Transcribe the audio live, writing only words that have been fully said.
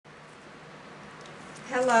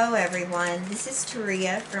Hello everyone, this is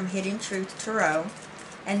Taria from Hidden Truth Tarot,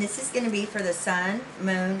 and this is going to be for the Sun,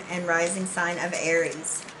 Moon, and Rising sign of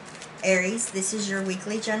Aries. Aries, this is your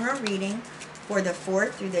weekly general reading for the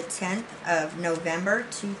 4th through the 10th of November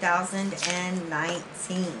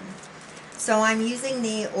 2019. So I'm using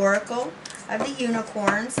the Oracle of the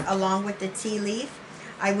Unicorns along with the Tea Leaf.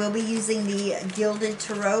 I will be using the Gilded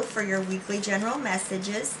Tarot for your weekly general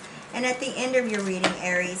messages. And at the end of your reading,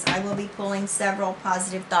 Aries, I will be pulling several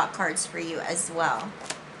positive thought cards for you as well.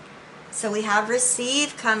 So we have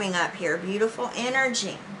Receive coming up here. Beautiful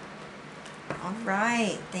energy. All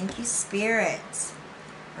right. Thank you, Spirit.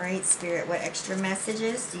 All right, Spirit, what extra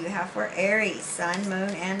messages do you have for Aries, Sun,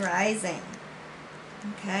 Moon, and Rising?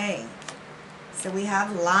 Okay. So we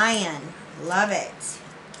have Lion. Love it.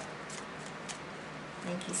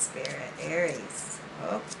 Thank you, Spirit. Aries.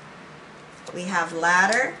 Oh. We have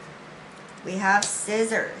Ladder. We have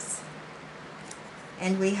Scissors,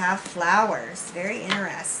 and we have Flowers. Very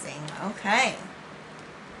interesting. Okay.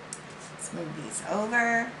 Let's move these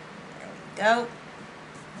over. There we go.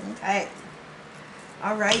 Okay.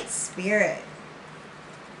 All right, Spirit.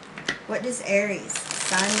 What does Aries,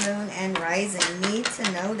 Sun, Moon, and Rising need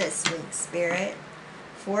to know this week, Spirit?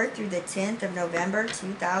 4th through the 10th of November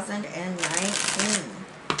 2019.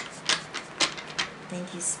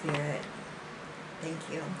 Thank you, Spirit. Thank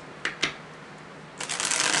you.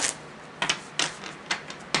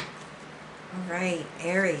 All right,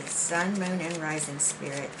 Aries, Sun, Moon, and Rising,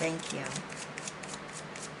 Spirit. Thank you.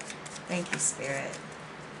 Thank you, Spirit.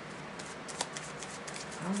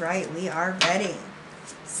 All right, we are ready.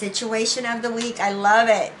 Situation of the week. I love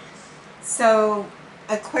it. So,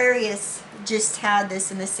 Aquarius just had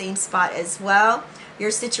this in the same spot as well.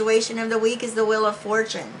 Your situation of the week is the Wheel of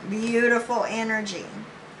Fortune. Beautiful energy.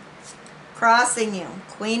 Crossing you.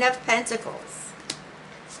 Queen of Pentacles.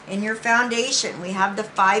 In your foundation, we have the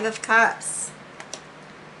 5 of Cups.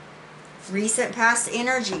 Recent past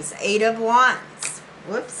energies, 8 of Wands.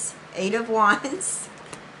 Whoops, 8 of Wands.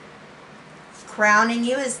 Crowning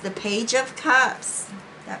you is the Page of Cups.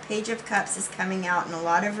 That Page of Cups is coming out in a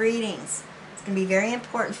lot of readings. It's going to be very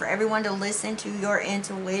important for everyone to listen to your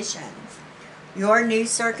intuition. Your new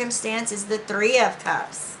circumstance is the 3 of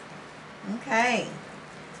Cups. Okay.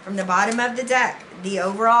 From the bottom of the deck, the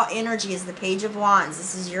overall energy is the Page of Wands.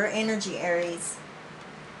 This is your energy, Aries.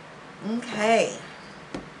 Okay.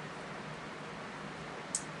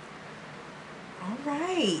 All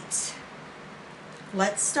right.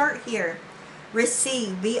 Let's start here.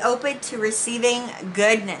 Receive. Be open to receiving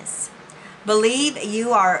goodness. Believe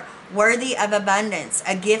you are worthy of abundance.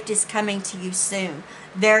 A gift is coming to you soon.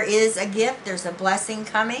 There is a gift. There's a blessing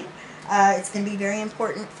coming. It's going to be very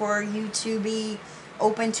important for you to be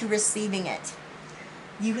open to receiving it.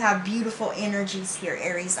 You have beautiful energies here,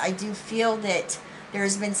 Aries. I do feel that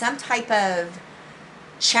there's been some type of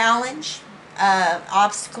challenge,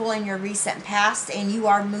 obstacle in your recent past, and you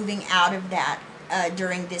are moving out of that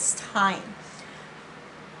during this time.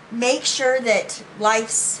 Make sure that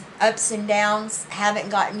life's ups and downs haven't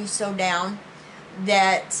gotten you so down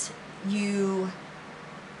that you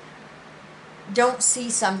don't see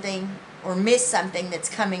something or miss something that's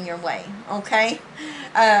coming your way, okay?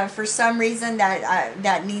 For some reason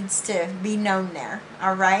that needs to be known there,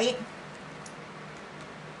 all right?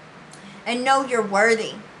 And know you're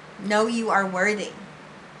worthy. Know you are worthy.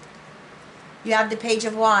 You have the Page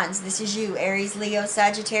of Wands. This is you, Aries, Leo,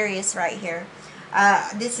 Sagittarius right here.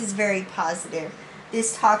 This is very positive.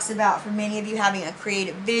 This talks about, for many of you, having a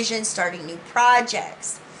creative vision, starting new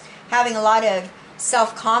projects, having a lot of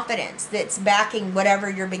self-confidence that's backing whatever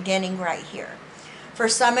you're beginning right here. For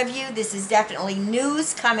some of you, this is definitely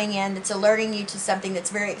news coming in that's alerting you to something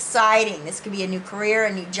that's very exciting. This could be a new career,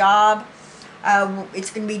 a new job.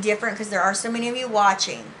 It's going to be different because there are so many of you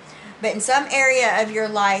watching. But in some area of your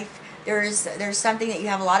life, there's something that you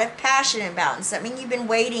have a lot of passion about and something you've been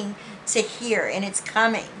waiting to hear, and it's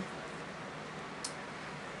coming.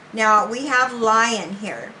 Now, we have Lion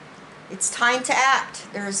here. It's time to act.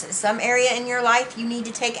 There's some area in your life you need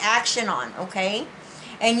to take action on, okay?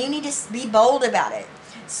 And you need to be bold about it.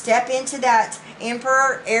 Step into that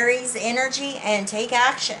Emperor Aries energy and take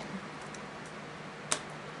action.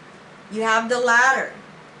 You have the Ladder.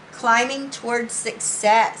 Climbing towards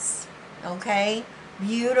success, okay?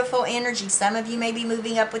 Beautiful energy. Some of you may be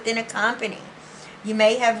moving up within a company. You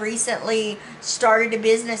may have recently started a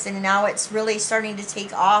business and now it's really starting to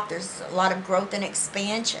take off. There's a lot of growth and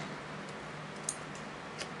expansion.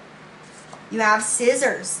 You have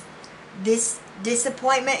Scissors. This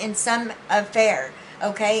disappointment in some affair,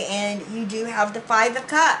 okay? And you do have the 5 of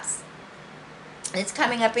Cups. It's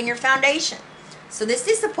coming up in your foundation. So this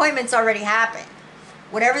disappointment's already happened.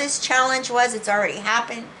 Whatever this challenge was, it's already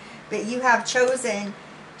happened. But you have chosen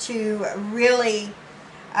to really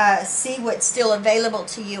see what's still available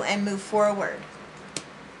to you and move forward.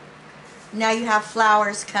 Now you have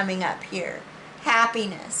flowers coming up here.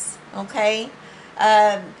 Happiness, okay?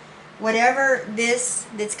 Whatever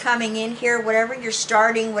that's coming in here, whatever you're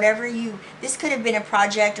starting, this could have been a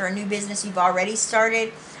project or a new business you've already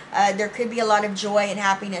started. There could be a lot of joy and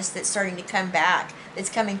happiness that's starting to come back, that's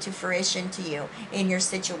coming to fruition to you in your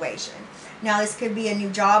situation. Now this could be a new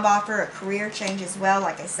job offer, a career change as well,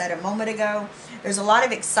 like I said a moment ago. There's a lot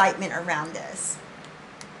of excitement around this.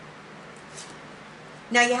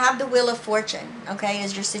 Now you have the Wheel of Fortune, okay,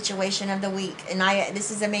 as your situation of the week. And this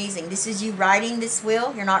is amazing. This is you riding this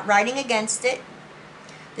wheel. You're not riding against it.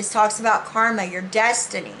 This talks about karma, your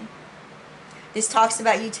destiny. This talks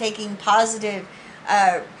about you taking positive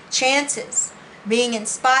chances, being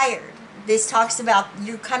inspired. This talks about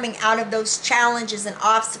you coming out of those challenges and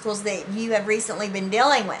obstacles that you have recently been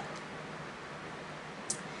dealing with.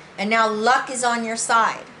 And now luck is on your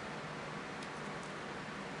side.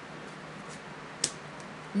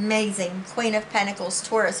 Amazing. Queen of Pentacles,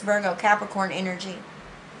 Taurus, Virgo, Capricorn energy.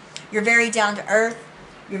 You're very down to earth.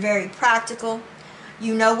 You're very practical.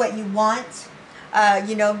 You know what you want.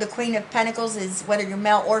 You know, the Queen of Pentacles is, whether you're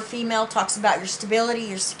male or female, talks about your stability,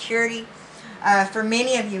 your security. For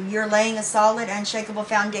many of you, you're laying a solid, unshakable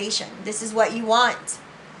foundation. This is what you want.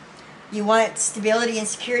 You want stability and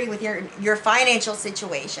security with your financial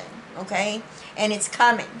situation, okay? And it's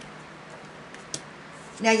coming.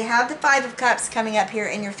 Now you have the Five of Cups coming up here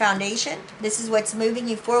in your foundation. This is what's moving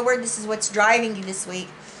you forward. This is what's driving you this week.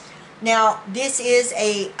 Now this is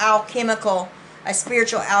a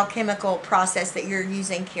spiritual alchemical process that you're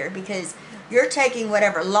using here, because you're taking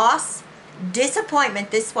whatever loss,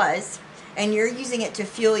 disappointment this was, and you're using it to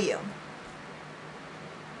fuel you.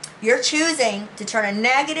 You're choosing to turn a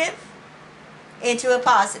negative into a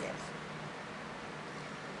positive.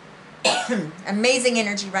 Amazing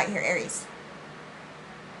energy right here, Aries.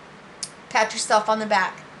 Pat yourself on the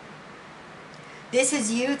back. This is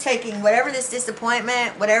you taking whatever this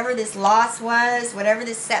disappointment, whatever this loss was, whatever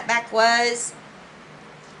this setback was,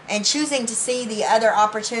 and choosing to see the other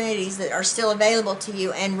opportunities that are still available to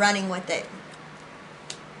you and running with it.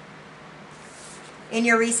 In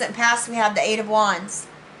your recent past, we have the Eight of Wands.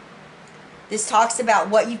 This talks about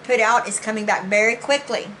what you put out is coming back very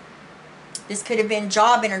quickly. This could have been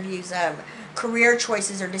job interviews, career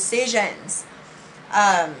choices or decisions.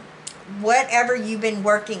 Whatever you've been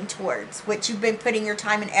working towards, what you've been putting your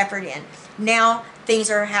time and effort in. Now things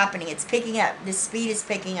are happening. It's picking up. The speed is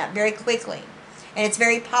picking up very quickly. And it's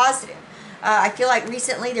very positive. I feel like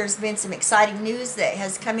recently there's been some exciting news that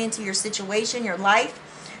has come into your situation, your life.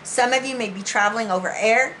 Some of you may be traveling over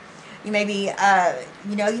air. You may be,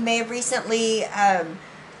 you may have recently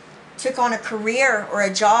took on a career or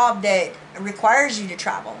a job that requires you to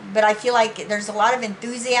travel. But I feel like there's a lot of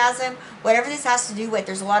enthusiasm. Whatever this has to do with,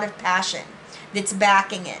 there's a lot of passion that's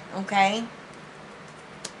backing it, okay?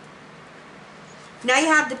 Now you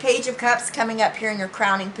have the Page of Cups coming up here in your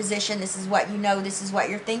crowning position. This is what you know. This is what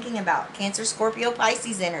you're thinking about. Cancer, Scorpio,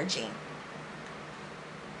 Pisces energy.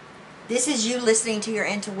 This is you listening to your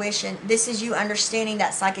intuition. This is you understanding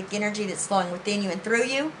that psychic energy that's flowing within you and through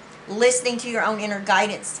you. Listening to your own inner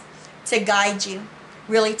guidance to guide you.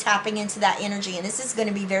 Really tapping into that energy. And this is going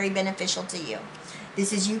to be very beneficial to you.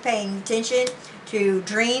 This is you paying attention to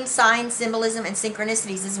dreams, signs, symbolism, and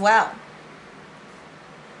synchronicities as well.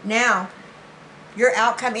 Now, your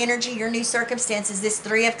outcome energy, your new circumstances, this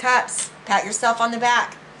Three of Cups. Pat yourself on the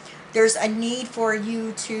back. There's a need for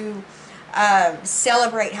you to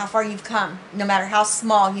celebrate how far you've come, no matter how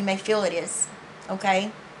small you may feel it is.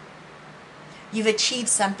 Okay? You've achieved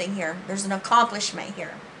something here. There's an accomplishment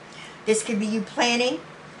here. This could be you planning,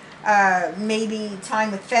 maybe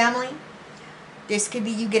time with family. This could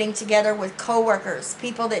be you getting together with coworkers,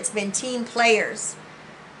 people that's been team players.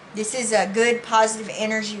 This is a good positive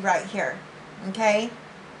energy right here. Okay?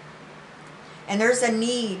 And there's a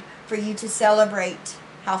need for you to celebrate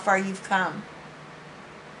how far you've come.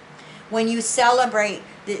 When you celebrate,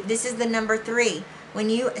 this is the number 3. When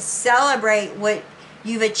you celebrate what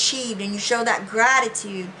you've achieved and you show that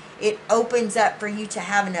gratitude, it opens up for you to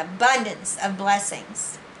have an abundance of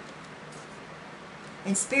blessings.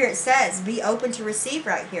 And Spirit says, be open to receive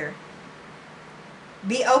right here.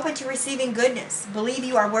 Be open to receiving goodness. Believe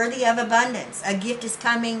you are worthy of abundance. A gift is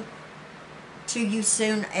coming to you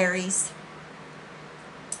soon, Aries.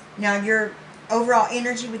 Now your overall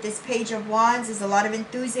energy with this Page of Wands is a lot of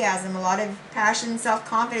enthusiasm, a lot of passion and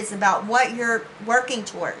self-confidence about what you're working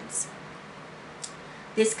towards.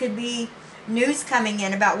 This could be news coming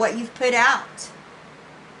in about what you've put out.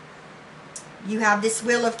 You have this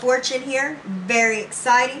Wheel of Fortune here. Very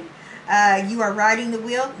exciting. You are riding the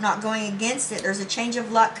wheel, not going against it. There's a change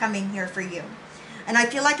of luck coming here for you. And I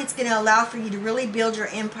feel like it's going to allow for you to really build your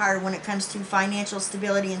empire when it comes to financial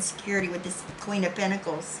stability and security with this Queen of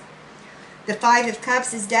Pentacles. The Five of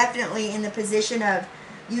Cups is definitely in the position of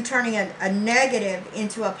you turning a negative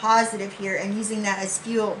into a positive here and using that as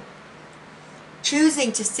fuel.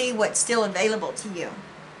 Choosing to see what's still available to you.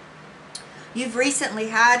 You've recently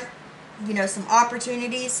had, you know, some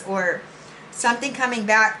opportunities or something coming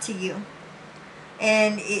back to you.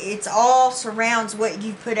 And it's all surrounds what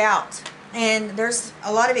you put out. And there's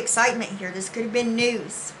a lot of excitement here. This could have been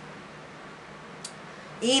news.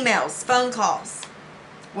 Emails, phone calls,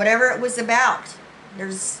 whatever it was about.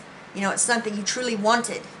 There's, you know, it's something you truly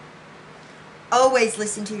wanted. Always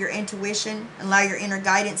listen to your intuition and allow your inner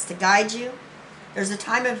guidance to guide you. There's a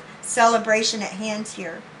time of celebration at hand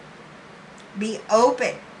here. Be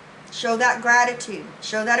open. Show that gratitude.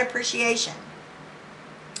 Show that appreciation.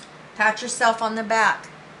 Pat yourself on the back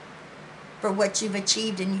for what you've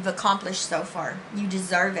achieved and you've accomplished so far. You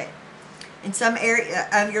deserve it. In some area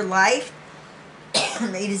of your life,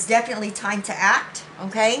 it is definitely time to act,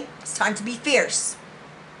 okay? It's time to be fierce.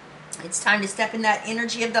 It's time to step in that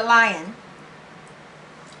energy of the lion.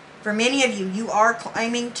 For many of you, you are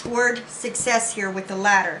climbing toward success here with the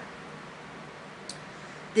ladder.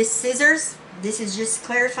 This scissors, this is just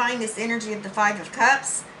clarifying this energy of the Five of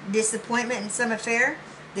Cups, disappointment in some affair,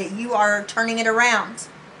 that you are turning it around.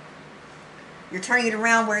 You're turning it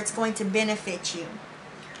around where it's going to benefit you.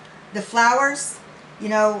 The flowers, you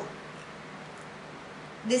know,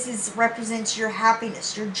 this represents your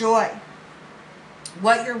happiness, your joy.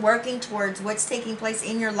 What you're working towards, what's taking place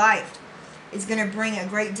in your life is going to bring a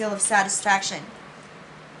great deal of satisfaction.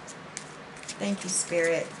 Thank you,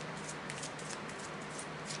 Spirit.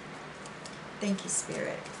 Thank you,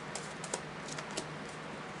 Spirit.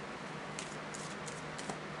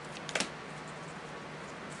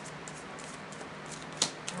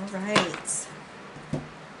 All right.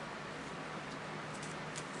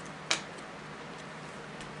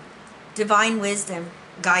 Divine wisdom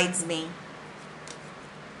guides me.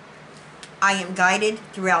 I am guided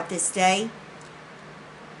throughout this day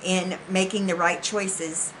in making the right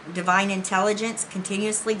choices. Divine intelligence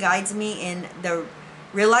continuously guides me in the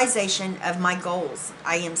realization of my goals.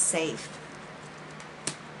 I am safe.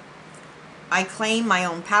 I claim my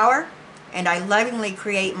own power and I lovingly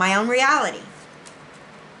create my own reality.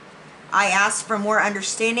 I ask for more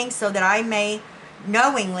understanding so that I may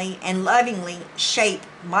knowingly and lovingly shape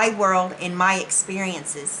my world and my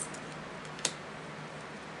experiences.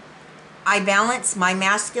 I balance my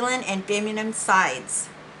masculine and feminine sides.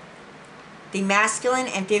 The masculine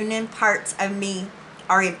and feminine parts of me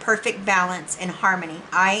are in perfect balance and harmony.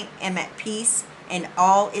 I am at peace and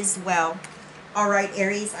all is well. All right,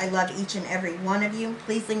 Aries, I love each and every one of you.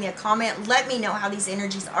 Please leave me a comment. Let me know how these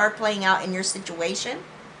energies are playing out in your situation.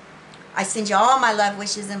 I send you all my love,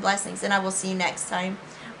 wishes, and blessings, and I will see you next time.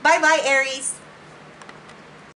 Bye-bye, Aries.